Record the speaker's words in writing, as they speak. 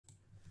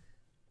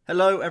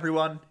Hello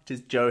everyone, it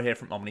is Joe here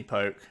from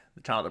OmniPoke,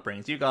 the channel that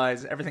brings you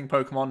guys everything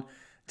Pokemon.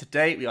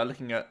 Today we are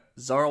looking at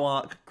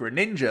Zoroark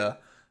Greninja,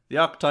 the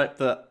archetype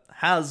that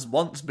has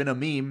once been a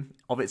meme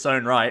of its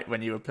own right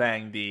when you were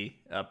playing the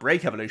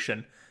Break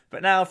evolution,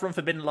 but now from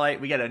Forbidden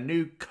Light we get a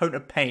new coat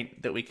of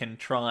paint that we can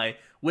try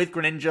with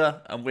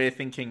Greninja, and we're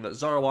thinking that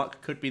Zoroark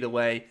could be the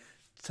way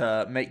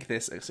to make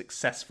this a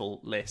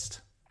successful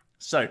list.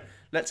 So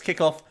let's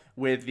kick off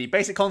with the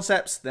basic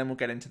concepts, then we'll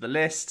get into the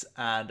list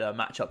and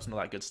matchups and all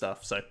that good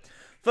stuff. So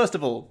first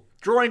of all,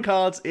 drawing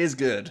cards is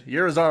good.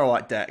 You're a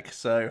Zoroark deck,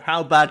 so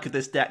how bad could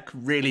this deck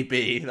really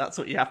be? That's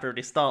what you have to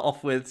really start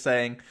off with,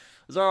 saying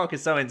Zoroark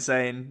is so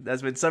insane.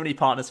 There's been so many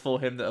partners for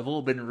him that have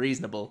all been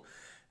reasonable.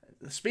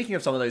 Speaking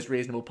of some of those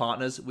reasonable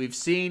partners, we've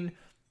seen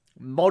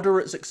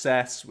moderate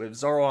success with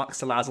Zoroark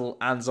Salazzle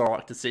and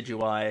Zoroark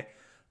Deciudeye.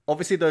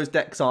 Obviously those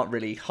decks aren't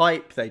really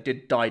hype. They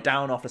did die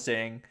down after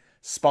seeing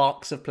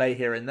sparks of play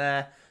here and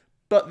there.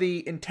 But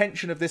the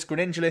intention of this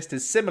Greninja list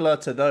is similar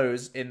to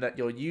those in that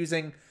you're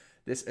using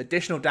this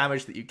additional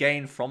damage that you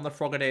gain from the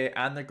Frogadier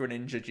and the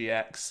Greninja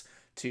GX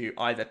to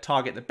either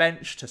target the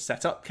bench to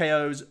set up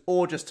KOs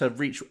or just to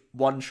reach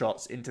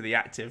one-shots into the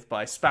active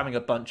by spamming a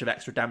bunch of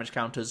extra damage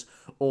counters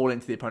all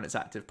into the opponent's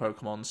active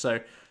Pokemon.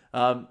 So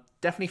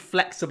definitely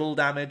flexible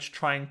damage,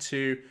 trying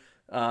to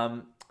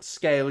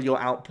scale your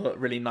output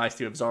really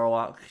nicely with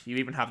Zoroark. You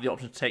even have the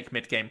option to take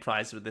mid-game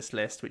prize with this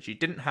list, which you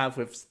didn't have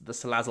with the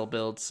Salazzle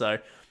build. So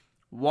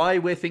why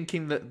we're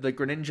thinking that the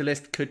Greninja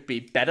list could be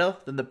better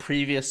than the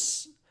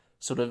previous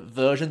sort of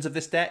versions of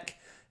this deck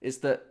is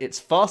that it's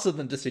faster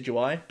than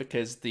Decidueye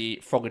because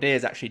the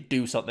Frogadiers actually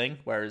do something,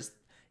 whereas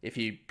if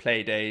you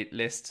played a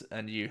list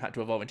and you had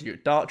to evolve into your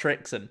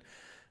Dartrix, and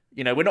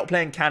you know, we're not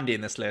playing Candy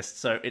in this list,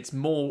 so it's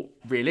more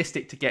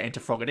realistic to get into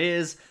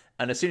Frogadiers,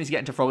 and as soon as you get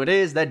into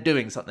Frogadiers, they're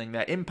doing something,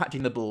 they're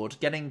impacting the board.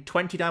 Getting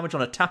 20 damage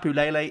on a Tapu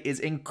Lele is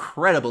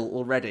incredible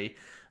already.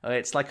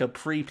 It's like a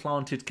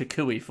pre-planted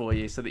Kukui for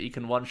you so that you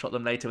can one-shot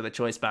them later with a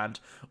Choice Band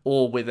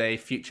or with a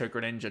future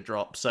Greninja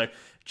drop. So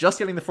just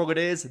getting the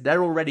Frogadiers,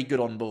 they're already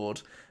good on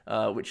board,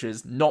 which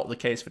is not the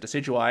case for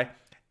Decidueye.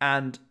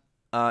 And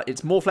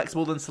it's more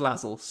flexible than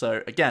Salazzle.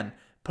 So again,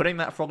 putting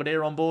that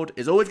Frogadier on board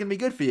is always going to be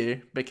good for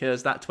you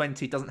because that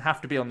 20 doesn't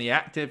have to be on the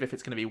active. If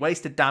it's going to be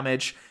wasted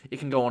damage, it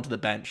can go onto the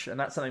bench. And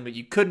that's something that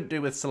you couldn't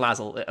do with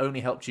Salazzle. It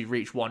only helped you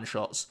reach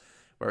one-shots.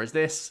 Whereas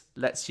this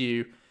lets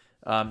you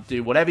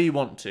do whatever you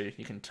want to.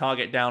 You can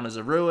target down as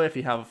a Zorua if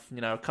you have,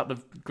 you know, a couple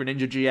of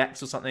Greninja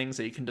GX or something,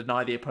 so you can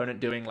deny the opponent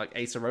doing like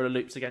Acerola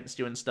loops against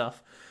you and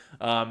stuff.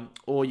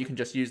 Or you can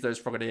just use those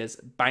Frogadiers,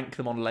 bank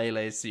them on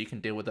Leles so you can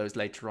deal with those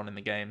later on in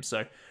the game.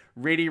 So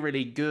really,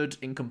 really good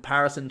in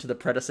comparison to the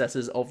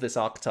predecessors of this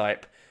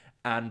archetype.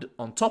 And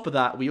on top of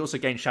that, we also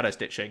gain Shadow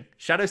Stitching.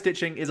 Shadow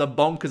Stitching is a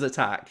bonkers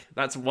attack.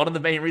 That's one of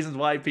the main reasons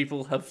why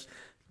people have,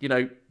 you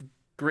know,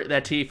 grit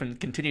their teeth and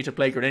continue to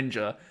play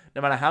Greninja.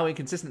 No matter how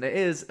inconsistent it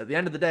is, at the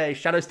end of the day,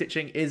 Shadow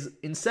Stitching is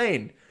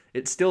insane.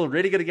 It's still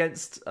really good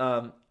against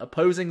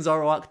opposing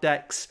Zoroark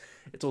decks.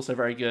 It's also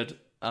very good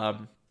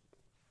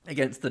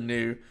against the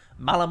new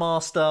Mallow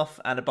stuff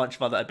and a bunch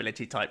of other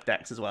ability type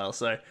decks as well.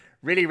 So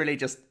really, really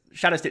just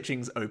Shadow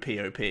Stitching's OP.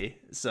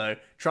 So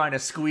trying to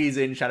squeeze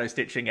in Shadow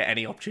Stitching at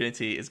any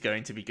opportunity is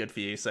going to be good for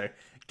you. So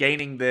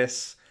gaining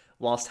this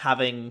whilst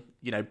having,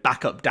 you know,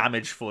 backup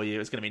damage for you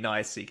is going to be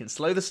nice. So you can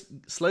slow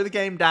the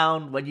game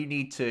down when you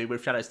need to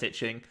with Shadow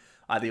Stitching.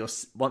 Either you're,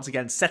 once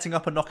again, setting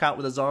up a knockout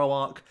with a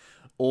Zoroark,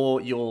 or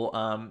you're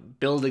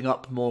building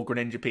up more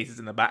Greninja pieces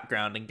in the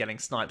background and getting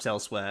snipes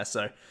elsewhere.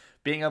 So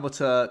being able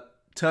to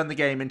turn the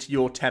game into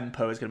your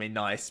tempo is going to be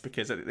nice,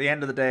 because at the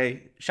end of the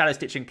day, Shadow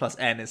Stitching plus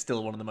N is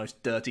still one of the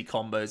most dirty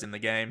combos in the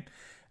game,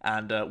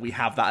 and we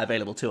have that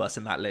available to us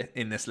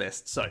in this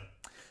list. So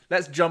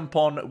let's jump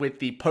on with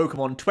the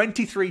Pokemon.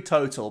 23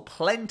 total.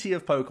 Plenty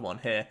of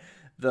Pokemon here.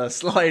 The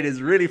slide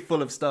is really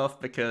full of stuff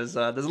because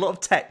there's a lot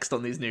of text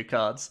on these new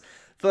cards.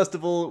 First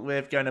of all,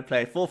 we're going to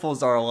play 4/4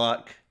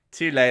 Zoroark,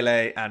 2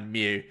 Lele, and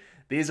Mew.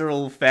 These are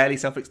all fairly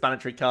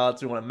self-explanatory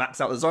cards. We want to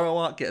max out the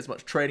Zoroark, get as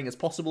much trading as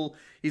possible.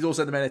 He's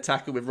also the main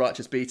attacker with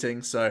Righteous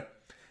Beating, so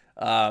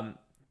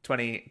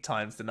 20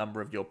 times the number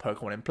of your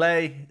Pokemon in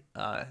play.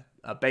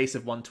 A base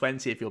of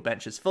 120 if your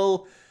bench is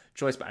full.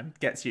 Choice Band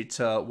gets you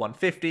to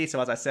 150, so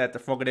as I said, the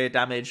Frogadier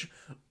damage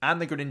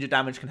and the Greninja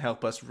damage can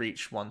help us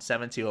reach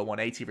 170 or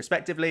 180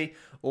 respectively,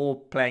 or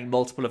playing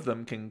multiple of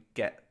them can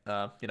get,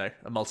 you know,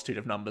 a multitude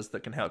of numbers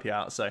that can help you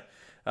out. So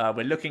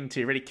we're looking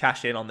to really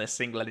cash in on this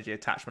single energy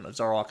attachment of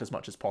Zoroark as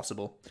much as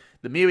possible.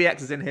 The Mew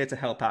EX is in here to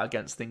help out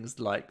against things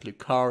like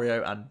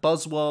Lucario and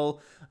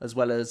Buzzwole, as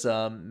well as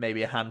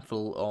maybe a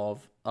handful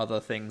of other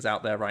things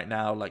out there right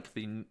now, like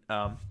the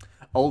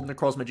old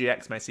Necrozma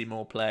GX may see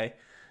more play.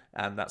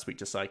 And that's weak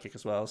to Sidekick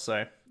as well.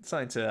 So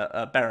something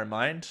to bear in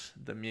mind.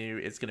 The Mew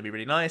is going to be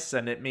really nice.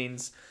 And it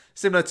means,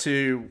 similar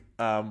to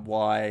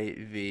why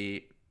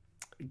the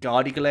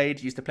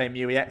Gardeglade used to play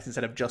Mew EX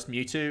instead of just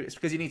Mewtwo, it's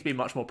because you need to be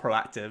much more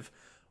proactive.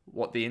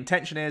 What the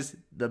intention is,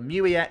 the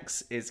Mew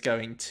EX is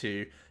going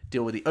to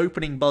deal with the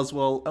opening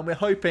Buzzwole. And we're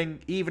hoping,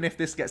 even if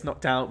this gets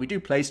knocked out, we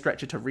do play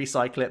Stretcher to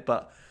recycle it.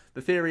 But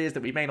the theory is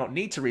that we may not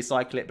need to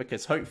recycle it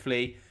because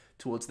hopefully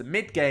towards the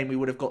mid-game we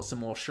would have got some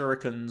more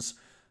shurikens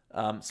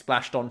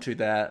splashed onto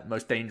their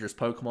most dangerous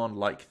Pokemon,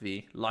 like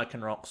the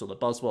Lycanrocs or the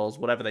Buzzwoles,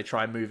 whatever they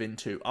try and move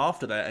into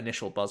after their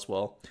initial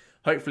Buzzwole.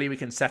 Hopefully we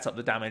can set up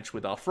the damage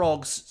with our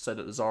frogs so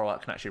that the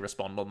Zoroark can actually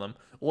respond on them,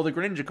 or the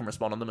Greninja can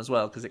respond on them as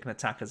well because it can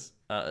attack us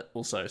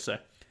also. So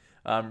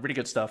really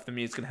good stuff. The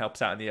Mew's can help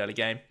us out in the early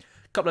game.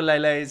 A couple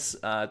of Leles.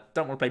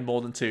 Don't want to play more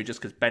than 2 just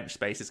because bench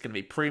space is going to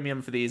be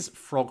premium for these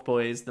frog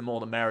boys. The more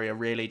the merrier,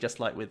 really, just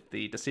like with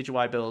the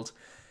deciudeye build.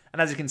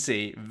 And as you can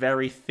see,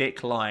 very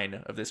thick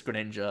line of this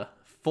Greninja.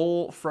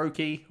 4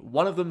 Froakie.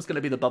 One of them is going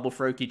to be the Bubble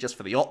Froakie just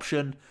for the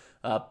option.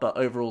 But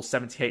overall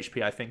 70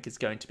 HP I think is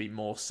going to be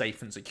more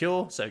safe and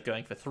secure. So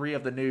going for 3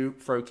 of the new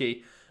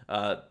Froakie.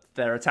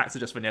 Their attacks are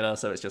just vanilla,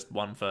 so it's just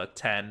 1 for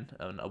 10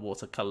 and a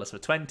water colorless for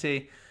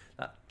 20.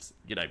 That's,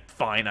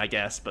 fine, I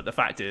guess. But the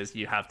fact is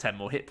you have 10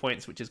 more hit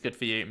points, which is good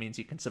for you. It means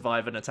you can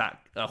survive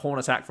a horn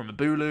attack from a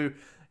Bulu.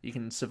 You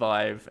can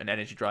survive an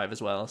energy drive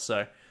as well.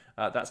 So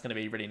that's going to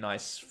be really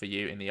nice for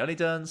you in the early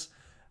turns.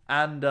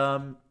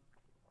 And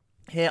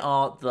here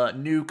are the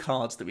new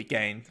cards that we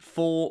gained.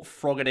 4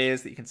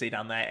 Frogadiers that you can see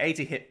down there.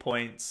 80 hit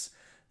points.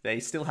 They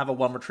still have a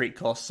 1 retreat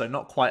cost, so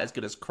not quite as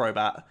good as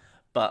Crobat.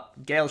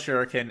 But Gale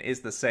Shuriken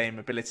is the same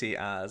ability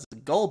as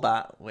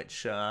Golbat,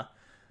 which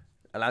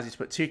allows you to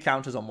put 2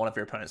 counters on one of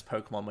your opponent's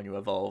Pokemon when you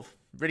evolve.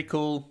 Really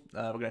cool.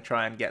 We're going to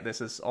try and get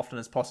this as often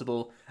as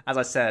possible. As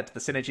I said, the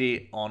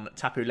synergy on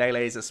Tapu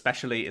Leles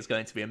especially is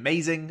going to be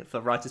amazing for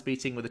Ritus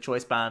Beating with the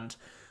Choice Band.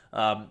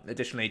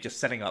 Additionally, just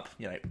setting up,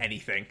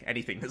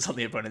 anything that's on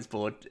the opponent's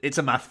board. It's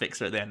a math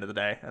fixer at the end of the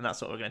day, and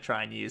that's what we're going to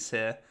try and use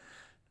here.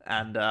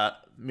 And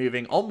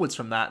moving onwards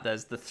from that,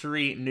 there's the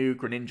 3 new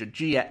Greninja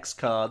GX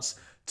cards.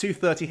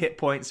 230 hit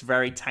points,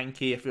 very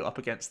tanky if you're up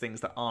against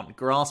things that aren't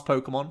grass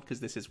Pokemon,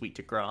 because this is weak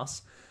to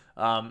grass.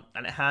 And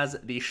it has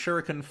the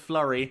Shuriken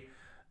Flurry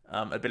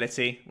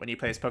ability. When you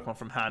place Pokemon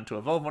from hand to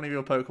evolve one of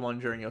your Pokemon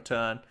during your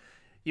turn,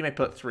 you may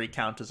put 3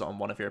 counters on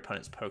one of your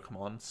opponent's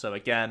Pokemon. So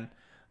again,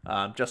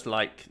 just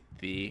like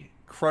the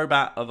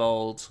Crobat of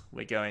old,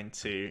 we're going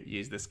to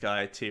use this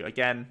guy to,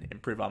 again,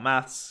 improve our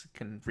maths.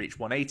 Can reach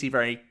 180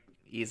 very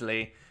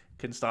easily.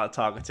 Can start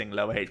targeting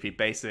lower HP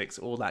basics,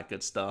 all that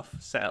good stuff.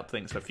 Set up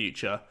things for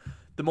future.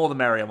 The more the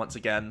merrier, once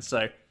again.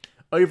 So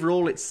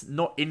overall, it's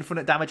not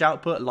infinite damage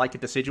output like a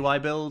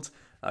Decidueye build.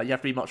 You have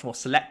to be much more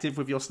selective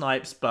with your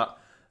snipes, but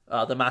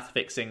the math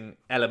fixing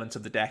element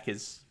of the deck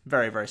is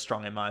very, very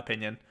strong in my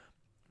opinion.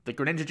 The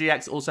Greninja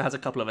GX also has a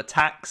couple of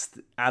attacks.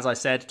 As I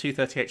said,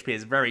 230 HP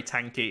is very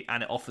tanky,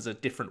 and it offers a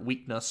different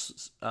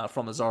weakness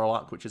from the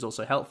Zoroark, which is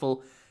also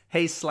helpful.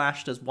 Haze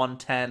Slash does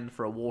 110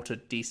 for a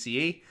watered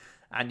DCE,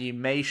 and you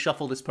may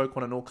shuffle this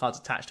Pokemon and all cards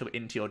attached to it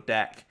into your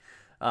deck.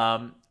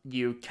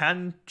 You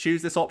can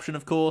choose this option,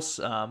 of course.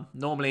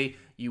 Normally,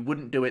 you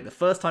wouldn't do it the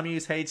first time you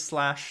use Haze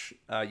Slash.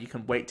 You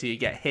can wait till you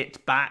get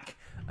hit back,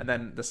 and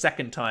then the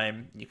second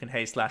time, you can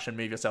Haze Slash and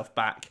move yourself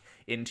back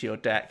into your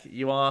deck.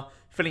 You are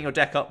filling your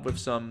deck up with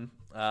some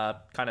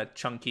kind of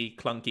chunky,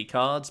 clunky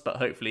cards, but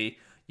hopefully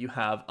you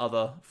have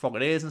other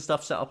Frogadiers and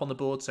stuff set up on the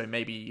board, so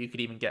maybe you could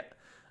even get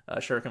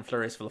Shuriken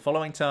Flurries for the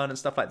following turn and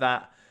stuff like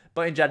that.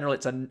 But in general,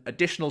 it's an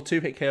additional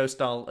 2-hit KO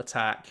style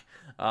attack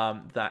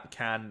that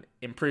can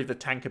improve the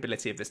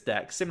tankability of this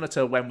deck, similar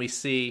to when we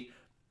see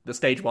the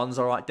Stage 1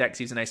 Zoroark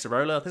decks using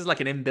Acerola. This is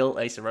like an inbuilt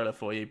Acerola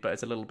for you, but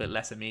it's a little bit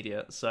less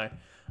immediate. So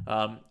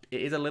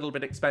it is a little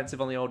bit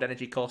expensive on the old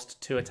energy cost,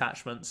 2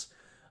 attachments.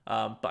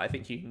 But I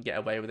think you can get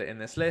away with it in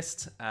this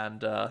list.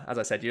 And as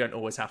I said, you don't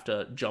always have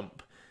to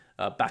jump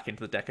back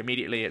into the deck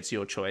immediately. It's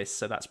your choice,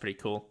 so that's pretty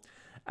cool.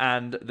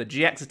 And the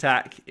GX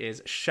attack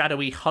is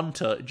Shadowy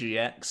Hunter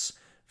GX.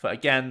 For,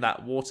 again,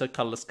 that water,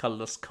 colorless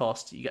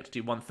cost, you get to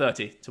do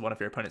 130 to one of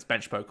your opponent's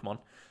bench Pokemon.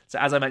 So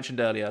as I mentioned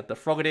earlier, the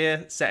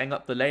Frogadier setting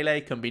up the Lele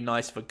can be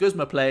nice for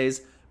Guzma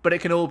plays, but it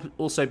can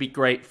also be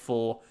great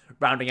for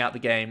rounding out the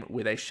game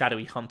with a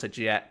Shadowy Hunter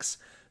GX.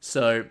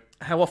 So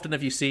how often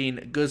have you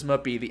seen Guzma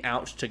be the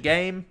out to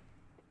game?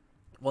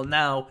 Well,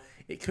 now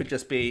it could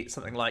just be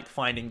something like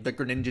finding the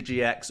Greninja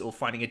GX or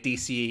finding a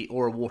DCE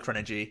or a Water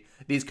Energy.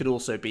 These could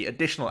also be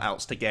additional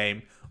outs to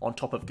game on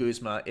top of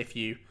Guzma if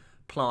you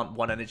plant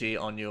 1 energy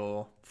on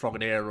your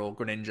Frogadier or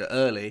Greninja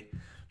early,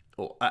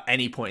 or at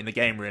any point in the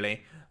game,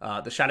 really.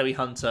 The Shadowy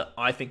Hunter,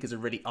 I think, is a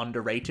really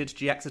underrated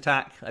GX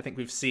attack. I think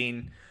we've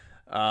seen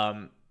it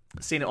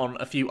on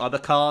a few other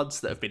cards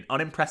that have been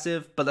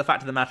unimpressive, but the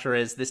fact of the matter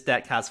is this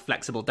deck has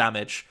flexible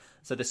damage,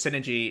 so the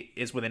synergy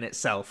is within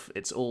itself.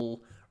 It's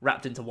all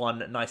wrapped into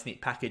one nice,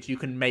 neat package. You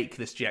can make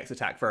this GX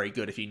attack very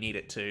good if you need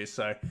it to,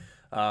 so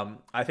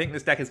I think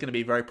this deck is going to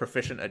be very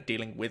proficient at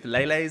dealing with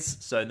Leles,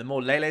 so the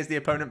more Leles the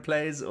opponent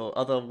plays, or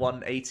other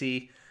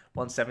 180,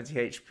 170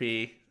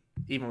 HP,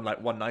 even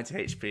like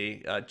 190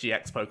 HP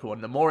GX Pokemon,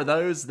 the more of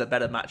those, the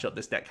better matchup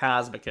this deck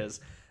has, because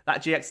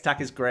that GX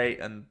attack is great,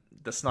 and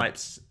the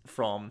snipes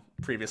from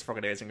previous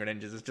Frogadiers and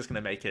Greninjas is just going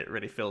to make it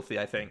really filthy,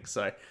 I think.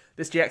 So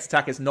this GX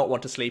attack is not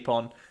one to sleep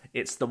on.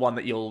 It's the one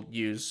that you'll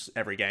use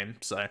every game,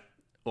 so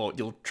or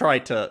you'll try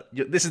to...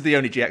 This is the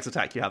only GX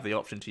attack you have the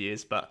option to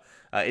use, but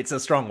it's a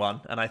strong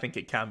one, and I think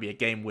it can be a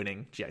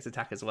game-winning GX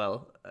attack as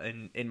well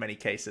in many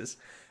cases.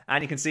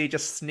 And you can see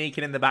just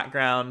sneaking in the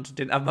background,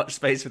 didn't have much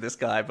space for this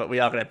guy, but we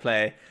are going to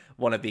play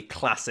one of the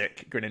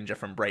classic Greninja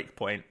from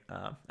Breakpoint.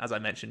 As I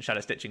mentioned,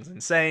 Shadow Stitching's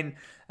insane,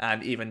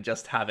 and even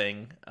just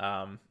having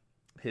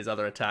his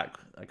other attack,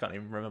 I can't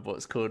even remember what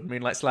it's called,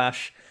 Moonlight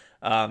Slash,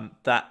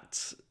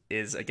 that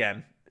is,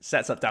 again,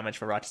 sets up damage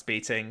for Righteous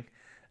Beating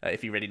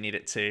if you really need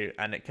it to,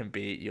 and it can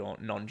be your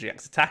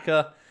non-GX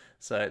attacker,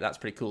 so that's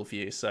pretty cool for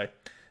you. So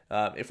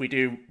if we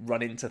do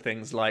run into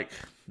things like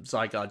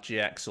Zygarde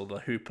GX or the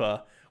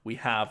Hooper, we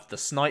have the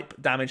snipe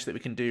damage that we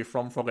can do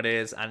from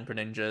Frogadiers and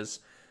Greninjas,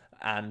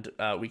 and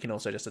we can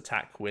also just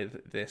attack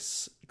with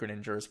this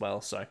Greninja as well.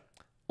 So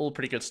all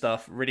pretty good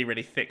stuff. Really,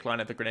 really thick line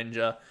of the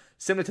Greninja.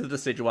 Similar to the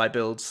deciudeye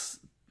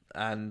builds,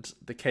 and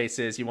the case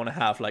is you want to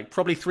have like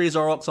probably 3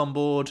 Zoroarks on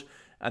board,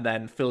 and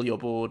then fill your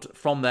board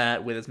from there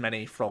with as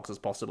many frogs as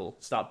possible.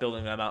 Start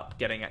building them up,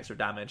 getting extra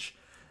damage.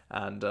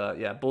 And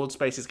yeah, board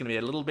space is going to be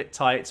a little bit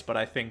tight, but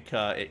I think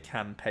it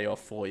can pay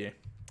off for you.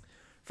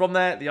 From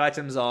there, the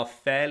items are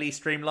fairly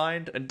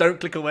streamlined, and don't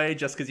click away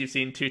just because you've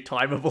seen 2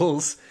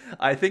 timables.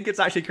 I think it's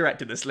actually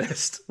correct in this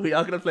list. We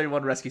are going to play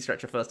 1 Rescue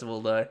Stretcher first of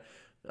all, though.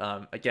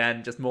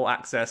 Again, just more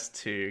access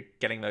to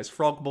getting those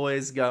frog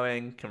boys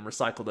going, can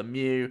recycle the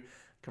Mew,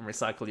 can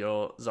recycle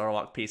your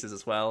Zoroark pieces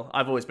as well.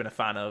 I've always been a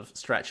fan of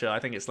Stretcher. I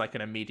think it's like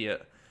an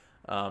immediate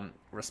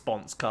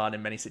response card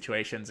in many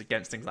situations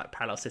against things like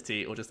Palo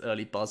City or just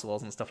early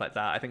Buzzwolls and stuff like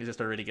that. I think it's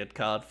just a really good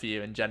card for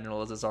you in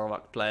general as a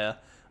Zoroark player.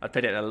 I've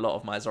played it in a lot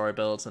of my Zoro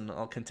builds, and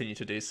I'll continue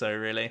to do so,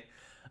 really.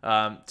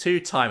 2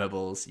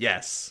 timables,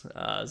 yes.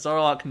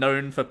 Zoroark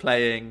known for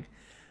playing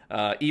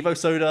Evo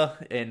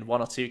Soda in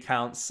 1 or 2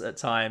 counts at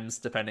times,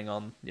 depending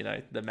on, you know,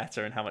 the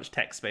meta and how much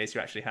tech space you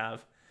actually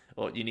have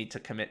or you need to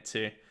commit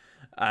to.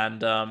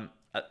 And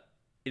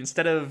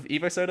instead of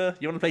Evo Soda,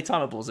 you want to play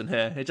timables in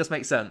here. It just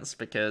makes sense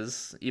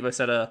because Evo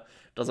Soda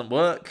doesn't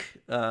work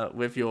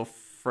with your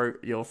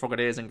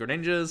Frogadiers and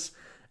Greninjas,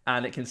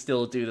 and it can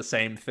still do the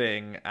same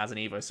thing as an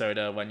Evo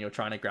Soda when you're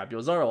trying to grab your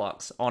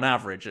Zoroarks, on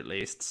average at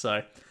least.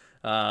 So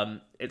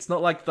it's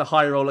not like the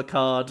high roller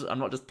card. I'm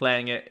not just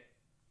playing it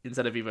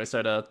instead of Evo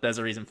Soda. There's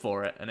a reason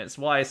for it, and it's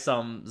why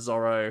some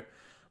Zoro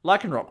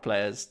Lycanroc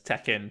players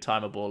tech in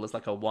Timerball as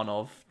like a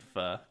one-off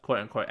for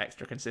quote-unquote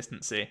extra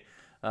consistency.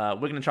 We're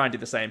going to try and do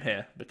the same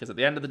here, because at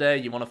the end of the day,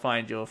 you want to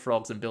find your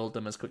frogs and build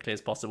them as quickly as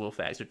possible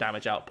for extra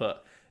damage output.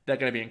 They're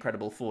going to be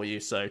incredible for you,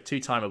 so 2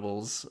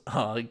 timables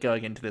are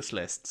going into this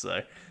list,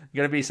 so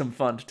going to be some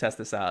fun to test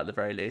this out at the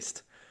very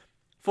least.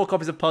 4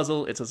 copies of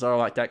Puzzle, it's a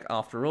Zoroark deck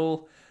after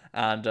all,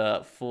 and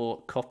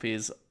 4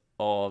 copies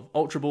of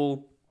Ultra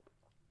Ball,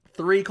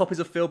 3 copies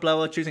of Field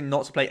Blower, choosing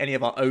not to play any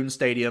of our own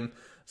stadium,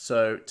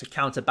 so to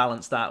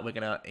counterbalance that, we're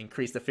going to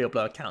increase the Field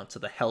Blower count to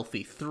the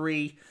healthy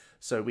 3,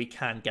 so we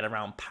can get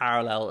around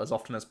Parallel as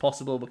often as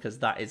possible, because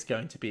that is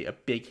going to be a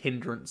big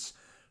hindrance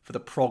for the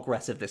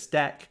progress of this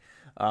deck.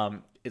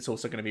 It's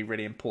also going to be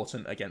really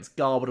important against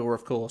Garbodor,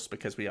 of course,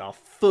 because we are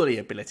fully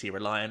ability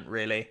reliant,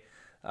 really.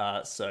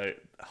 So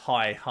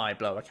high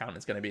blower count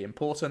is going to be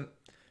important.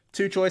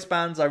 2 choice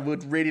bands I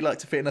would really like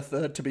to fit in a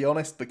third, to be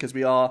honest, because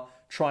we are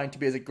trying to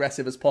be as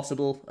aggressive as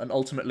possible, and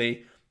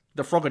ultimately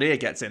the Frogadier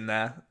gets in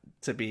there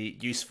to be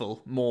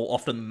useful more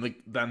often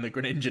than the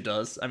Greninja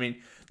does. I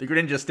mean, the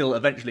Greninja still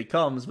eventually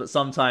comes, but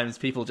sometimes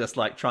people just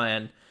like try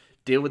and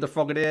deal with the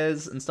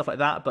Frogadiers and stuff like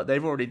that, but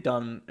they've already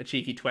done a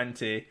cheeky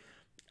 20,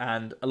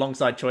 and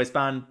alongside choice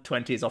band,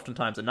 20 is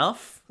oftentimes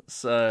enough,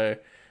 so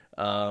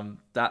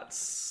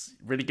that's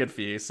really good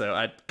for you. So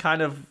I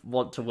kind of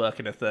want to work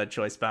in a 3rd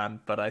choice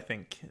band, but I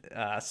think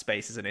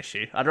space is an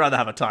issue. I'd rather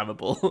have a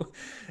timeable.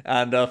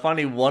 And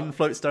finally, 1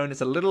 float stone. It's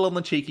a little on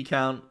the cheeky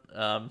count.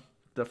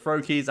 The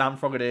Froakies and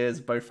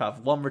Frogadiers both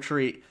have 1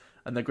 retreat,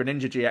 and the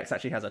Greninja GX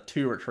actually has a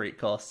 2 retreat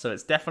cost, so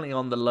it's definitely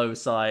on the low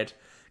side.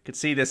 Could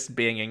see this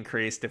being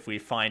increased if we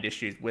find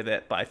issues with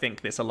it, but I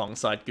think this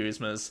alongside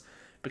Guzma's,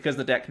 because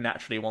the deck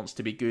naturally wants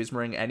to be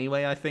Guzmaing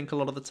anyway, I think a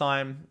lot of the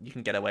time, you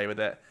can get away with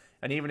it.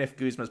 And even if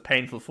Guzma's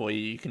painful for you,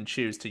 you can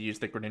choose to use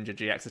the Greninja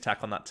GX attack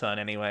on that turn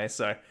anyway,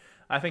 so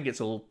I think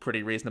it's all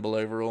pretty reasonable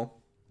overall.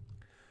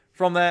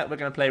 From there, we're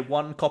going to play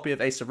 1 copy of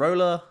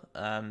Acerola,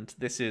 and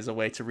this is a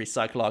way to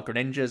recycle our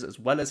Greninjas as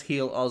well as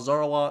heal our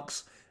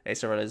Zoroarks.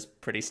 Acerola is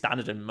pretty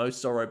standard in most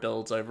Zoro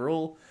builds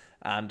overall,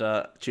 and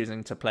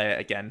choosing to play it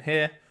again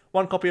here.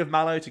 1 copy of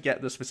Mallow to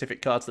get the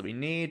specific cards that we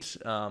need.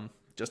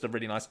 Just a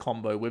really nice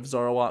combo with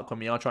Zoroark when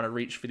we are trying to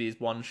reach for these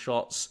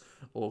one-shots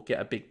or get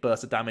a big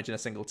burst of damage in a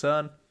single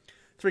turn.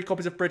 3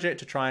 copies of Brigette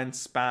to try and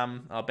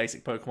spam our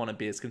basic Pokemon and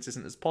be as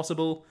consistent as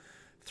possible.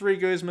 3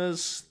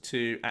 Guzmas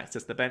to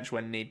access the bench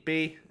when need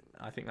be.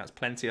 I think that's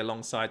plenty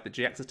alongside the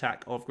GX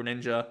attack of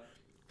Greninja.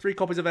 3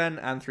 copies of N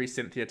and 3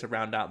 Cynthia to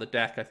round out the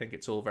deck. I think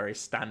it's all very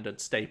standard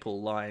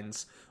staple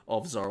lines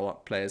of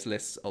Zoroark players'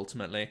 lists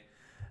ultimately.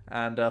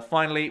 And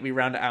finally, we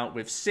round it out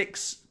with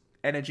 6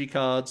 energy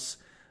cards.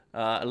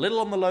 A little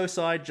on the low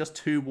side, just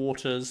 2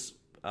 waters.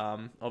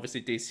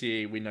 Obviously,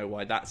 DCE, we know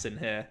why that's in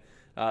here.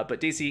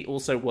 But DC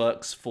also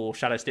works for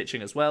Shadow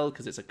Stitching as well,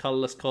 because it's a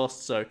colorless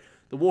cost, so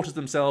the waters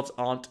themselves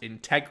aren't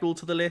integral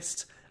to the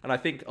list, and I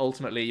think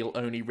ultimately you'll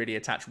only really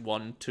attach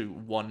 1 to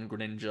 1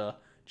 Greninja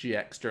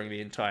GX during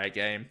the entire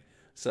game.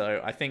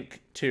 So I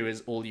think 2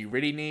 is all you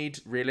really need,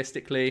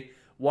 realistically.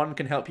 1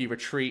 can help you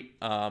retreat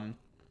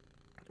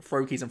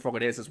Froakies and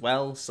Frogadiers as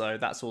well, so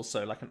that's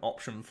also like an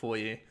option for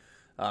you.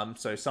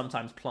 So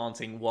sometimes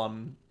planting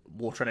 1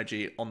 water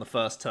energy on the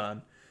first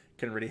turn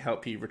can really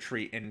help you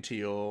retreat into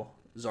your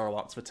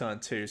Zoroarks for turn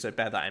 2, so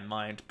bear that in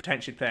mind.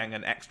 Potentially playing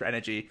an extra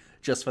energy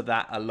just for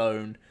that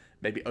alone,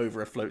 maybe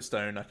over a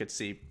Floatstone, I could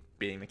see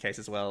being the case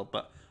as well.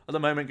 But at the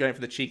moment, going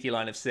for the cheeky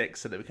line of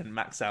 6 so that we can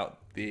max out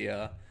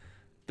the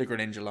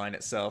Greninja line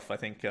itself. I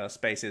think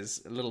space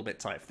is a little bit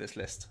tight for this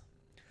list.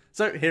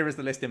 So here is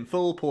the list in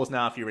full. Pause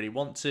now if you really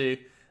want to,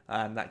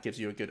 and that gives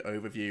you a good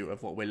overview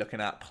of what we're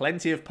looking at.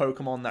 Plenty of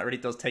Pokemon. That really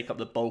does take up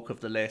the bulk of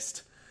the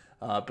list.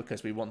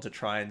 Because we want to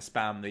try and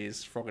spam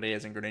these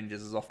Frogadiers and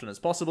Greninjas as often as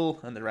possible,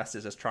 and the rest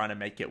is just trying to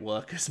make it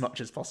work as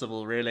much as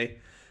possible, really.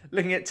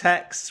 Looking at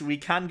techs, we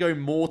can go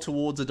more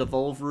towards a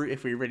Devolve route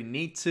if we really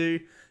need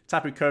to.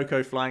 Tapu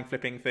Koko, flying,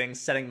 flipping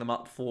things, setting them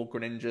up for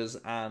Greninjas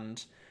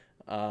and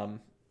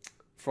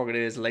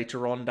Frogadiers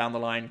later on down the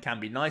line can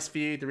be nice for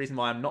you. The reason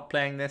why I'm not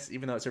playing this,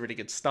 even though it's a really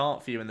good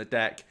start for you in the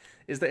deck,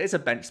 is that it's a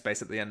bench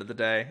space at the end of the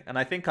day, and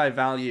I think I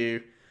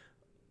value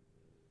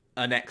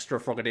an extra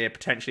Frogadier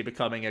potentially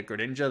becoming a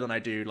Greninja than I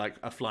do like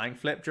a flying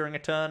flip during a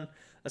turn,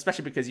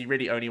 especially because you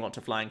really only want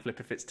to flying flip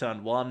if it's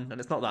turn 1,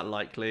 and it's not that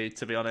likely,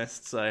 to be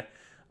honest. So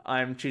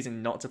I'm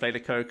choosing not to play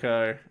the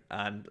Koko,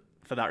 and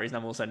for that reason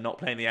I'm also not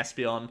playing the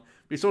Espeon.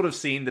 We've sort of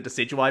seen the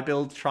Decidueye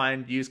build try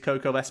and use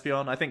Koko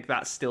Espeon. I think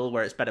that's still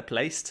where it's better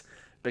placed,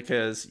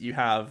 because you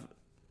have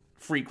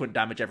frequent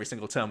damage every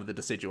single turn with the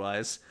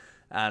Decidueyes,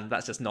 and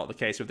that's just not the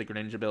case with the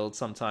Greninja build.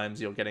 Sometimes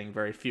you're getting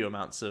very few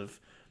amounts of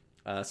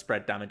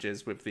spread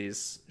damages with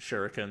these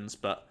shurikens,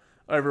 but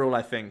overall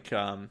I think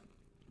the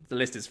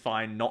list is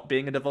fine not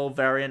being a Devolve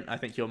variant. I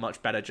think you're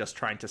much better just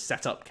trying to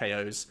set up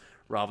KOs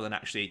rather than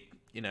actually,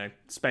 you know,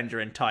 spend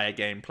your entire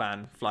game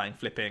plan flying,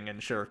 flipping,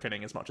 and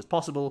shurikening as much as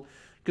possible,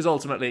 because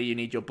ultimately you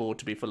need your board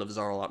to be full of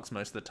Zoroarks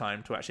most of the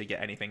time to actually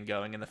get anything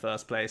going in the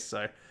first place.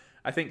 So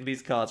I think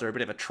these cards are a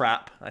bit of a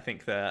trap. I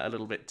think they're a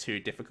little bit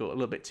too difficult, a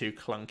little bit too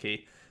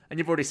clunky, and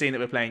you've already seen that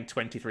we're playing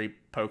 23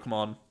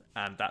 Pokemon,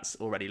 and that's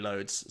already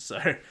loads, so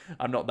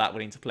I'm not that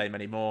willing to play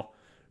many more.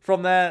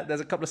 From there, there's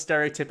a couple of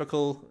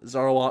stereotypical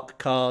Zoroark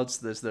cards.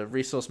 There's the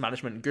Resource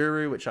Management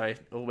Guru, which I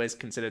always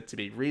considered to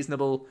be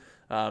reasonable.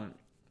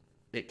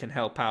 It can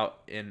help out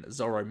in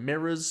Zoro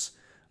Mirrors.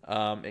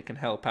 It can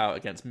help out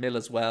against Mill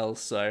as well,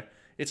 so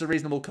it's a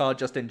reasonable card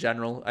just in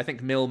general. I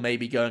think Mill may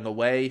be going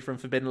away from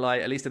Forbidden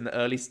Light, at least in the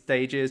early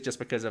stages, just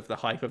because of the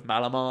hype of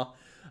Malamar.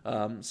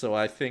 So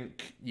I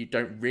think you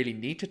don't really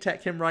need to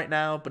tech him right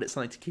now, but it's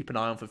something to keep an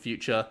eye on for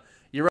future.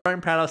 Your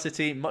own Parallel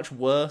City, much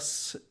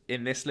worse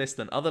in this list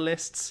than other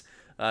lists,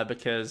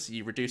 because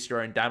you reduce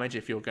your own damage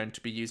if you're going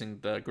to be using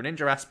the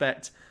Greninja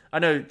aspect. I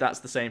know that's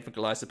the same for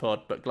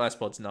Gliscopod, but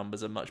Gliscopod's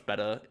numbers are much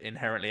better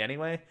inherently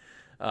anyway,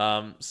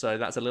 so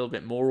that's a little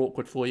bit more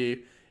awkward for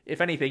you. If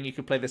anything, you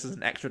could play this as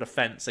an extra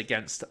defense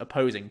against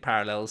opposing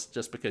parallels,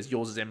 just because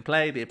yours is in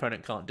play, the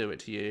opponent can't do it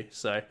to you,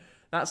 so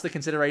that's the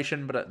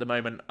consideration. But at the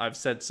moment, I've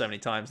said so many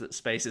times that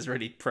space is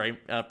really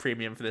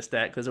premium for this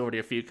deck. There's already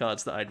a few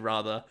cards that I'd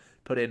rather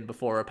put in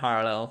before a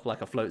parallel,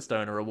 like a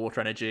Floatstone or a Water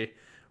Energy,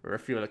 or a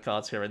few other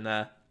cards here and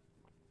there.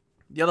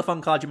 The other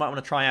fun card you might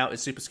want to try out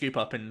is Super Scoop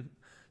Up in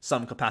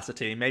some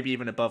capacity, maybe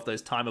even above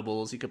those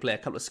Timables. You could play a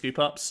couple of Scoop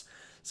Ups.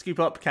 Scoop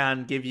Up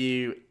can give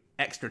you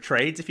extra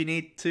trades if you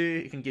need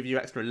to. It can give you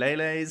extra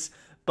Leles,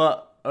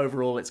 but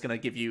overall it's going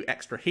to give you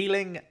extra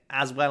healing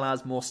as well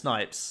as more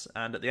snipes,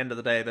 and at the end of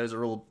the day those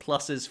are all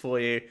pluses for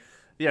you.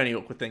 The only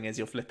awkward thing is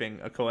you're flipping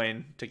a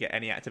coin to get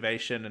any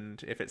activation,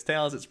 and if it's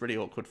tails it's pretty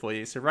awkward for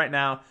you. So right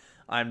now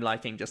I'm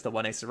liking just a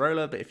 1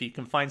 Acerola, but if you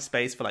can find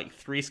space for like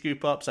 3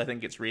 Scoop Ups, I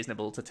think it's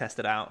reasonable to test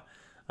it out.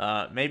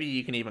 Maybe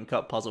you can even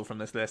cut Puzzle from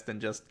this list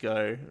and just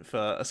go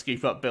for a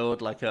Scoop Up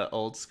build, like an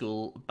old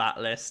school bat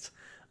list.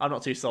 I'm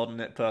not too sold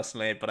on it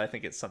personally, but I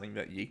think it's something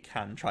that you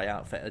can try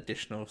out for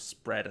additional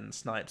spread and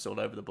snipes all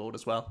over the board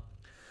as well.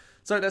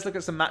 So let's look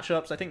at some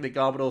matchups. I think the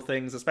Garbodor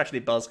things,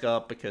 especially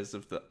Buzzgarb, because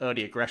of the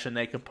early aggression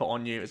they can put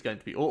on you, is going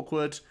to be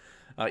awkward.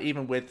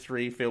 Even with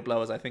 3 Field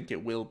Blowers, I think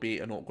it will be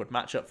an awkward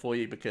matchup for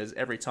you, because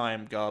every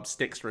time Garb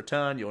sticks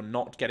return, you're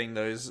not getting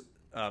those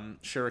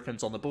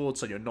shurikens on the board,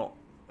 so you're not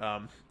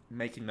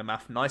making the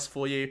math nice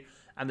for you,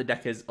 and the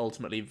deck is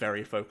ultimately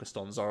very focused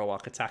on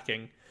Zoroark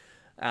attacking.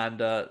 And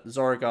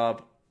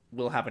Zorogarb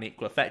will have an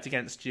equal effect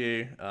against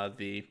you.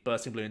 The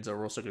Bursting Balloons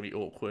are also going to be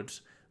awkward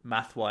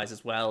math-wise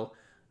as well,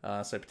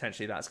 so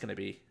potentially that's going to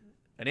be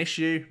an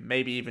issue.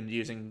 Maybe even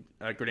using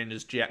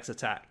Greninja's GX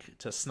attack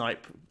to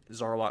snipe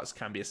Zoroarks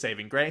can be a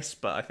saving grace,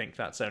 but I think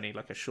that's only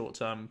like a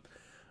short-term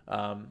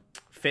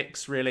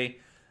fix, really.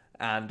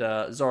 And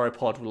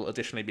Zoropod will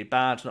additionally be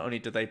bad. Not only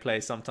do they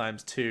play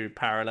sometimes 2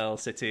 parallel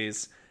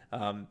cities,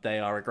 They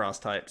are a grass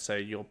type, so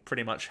you're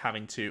pretty much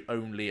having to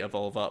only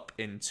evolve up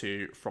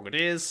into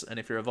Frogadiers, and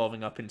if you're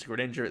evolving up into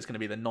Greninja, it's going to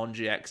be the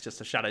non-GX just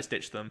to Shadow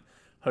Stitch them,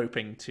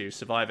 hoping to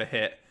survive a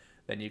hit.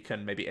 Then you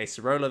can maybe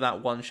Acerola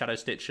that one Shadow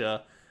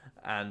Stitcher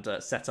and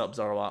set up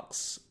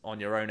Zoroarks on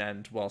your own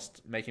end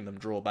whilst making them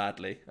draw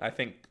badly. I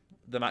think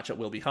the matchup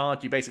will be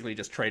hard. You basically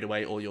just trade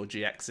away all your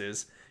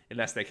GXs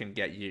unless they can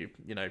get you,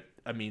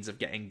 a means of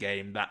getting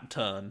game that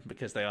turn,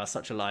 because they are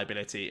such a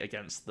liability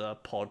against the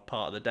pod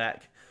part of the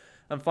deck.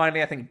 And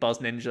finally, I think Buzz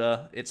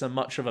Ninja, it's a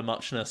much of a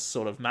muchness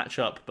sort of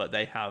matchup, but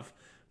they have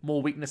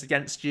more weakness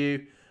against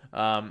you,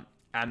 and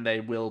they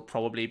will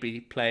probably be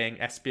playing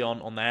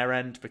Espeon on their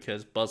end,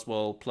 because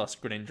Buzzwole plus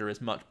Greninja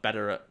is much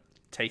better at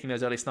taking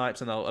those early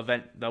snipes, and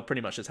they'll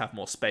pretty much just have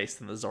more space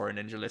than the Zoro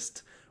Ninja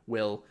list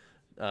will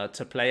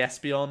to play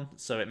Espeon,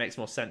 so it makes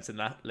more sense in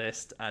that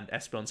list, and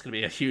Espeon's going to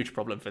be a huge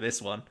problem for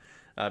this one,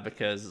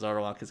 because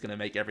Zoroark is going to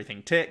make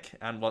everything tick,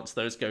 and once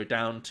those go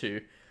down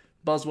to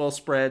Buzzwole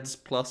spreads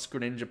plus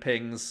Greninja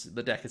pings,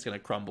 the deck is going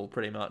to crumble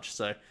pretty much.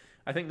 So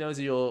I think those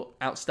are your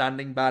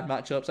outstanding bad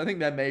matchups. I think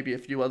there may be a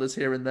few others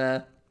here and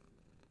there,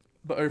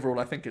 but overall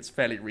I think it's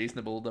fairly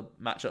reasonable, the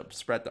matchup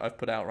spread that I've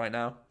put out right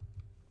now.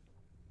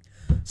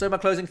 So my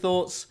closing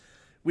thoughts: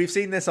 we've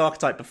seen this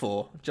archetype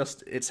before,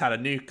 just it's had a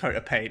new coat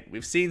of paint.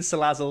 We've seen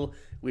Salazzle,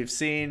 we've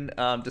seen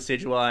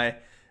Decidueye,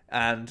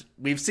 and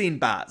we've seen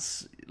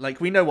bats. Like,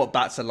 we know what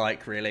bats are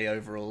like, really,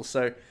 overall.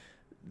 So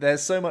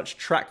there's so much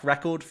track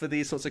record for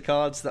these sorts of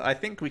cards that I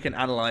think we can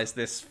analyze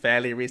this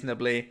fairly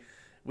reasonably.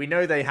 We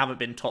know they haven't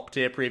been top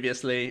tier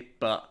previously,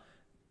 but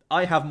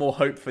I have more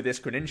hope for this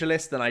Greninja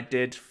list than I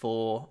did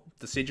for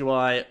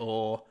Decidueye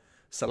or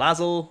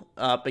Salazzle,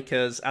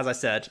 because, as I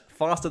said,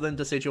 faster than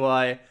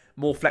Decidueye,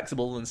 more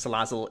flexible than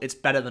Salazzle, it's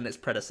better than its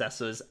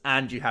predecessors,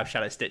 and you have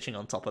Shadow Stitching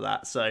on top of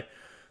that. So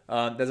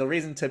there's a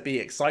reason to be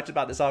excited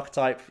about this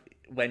archetype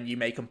when you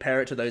may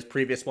compare it to those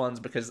previous ones,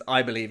 because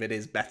I believe it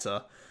is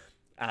better.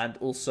 And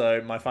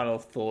also, my final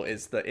thought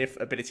is that if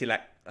ability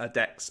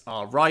decks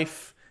are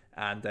rife,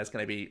 and there's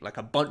going to be like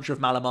a bunch of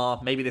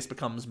Malamar, maybe this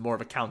becomes more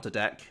of a counter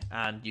deck,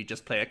 and you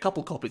just play a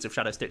couple copies of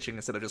Shadow Stitching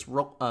instead of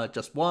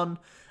just one,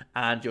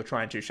 and you're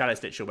trying to Shadow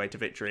Stitch your way to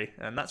victory.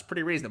 And that's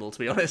pretty reasonable, to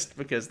be honest,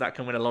 because that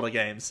can win a lot of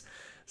games.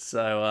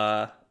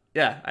 So,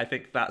 yeah, I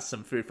think that's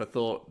some food for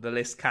thought. The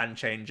list can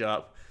change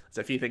up.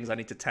 There's a few things I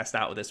need to test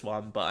out with this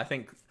one, but I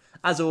think,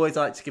 as always,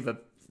 I like to give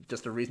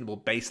just a reasonable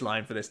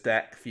baseline for this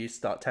deck for you to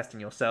start testing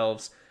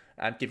yourselves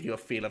and give you a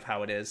feel of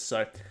how it is.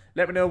 So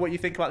let me know what you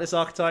think about this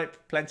archetype.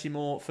 Plenty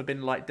more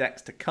Forbidden Light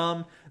decks to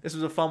come. This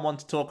was a fun one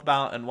to talk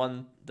about, and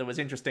one that was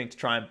interesting to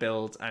try and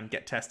build and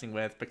get testing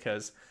with,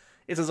 because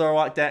it's a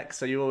Zoroark deck,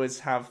 so you always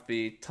have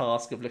the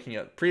task of looking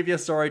at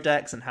previous Zoro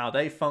decks and how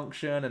they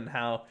function, and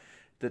how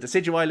the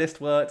Decidueye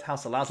list worked, how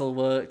Salazzle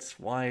worked,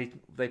 why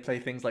they play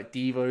things like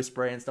Devo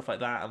Spray and stuff like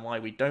that, and why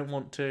we don't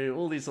want to.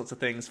 All these sorts of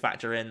things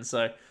factor in,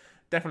 so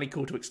definitely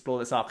cool to explore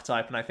this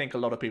archetype, and I think a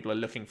lot of people are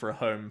looking for a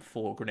home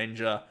for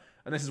Greninja,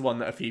 and this is one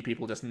that a few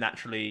people just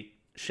naturally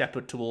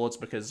shepherd towards,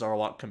 because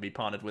Zoroark can be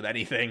partnered with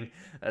anything.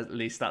 At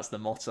least that's the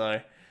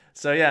motto.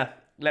 So yeah,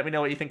 let me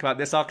know what you think about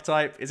this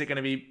archetype. Is it going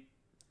to be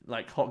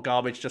like hot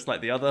garbage just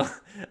like the other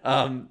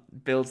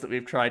builds that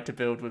we've tried to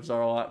build with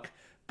Zoroark?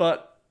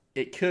 But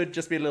it could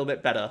just be a little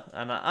bit better,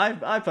 and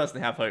I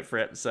personally have hope for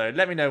it. So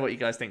let me know what you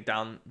guys think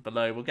down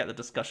below. We'll get the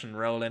discussion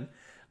rolling.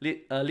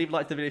 Leave a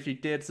like to the video if you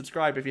did.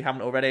 Subscribe if you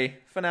haven't already.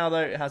 For now,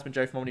 though, it has been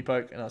Joe from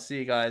OmniPoke, and I'll see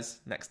you guys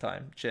next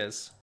time. Cheers.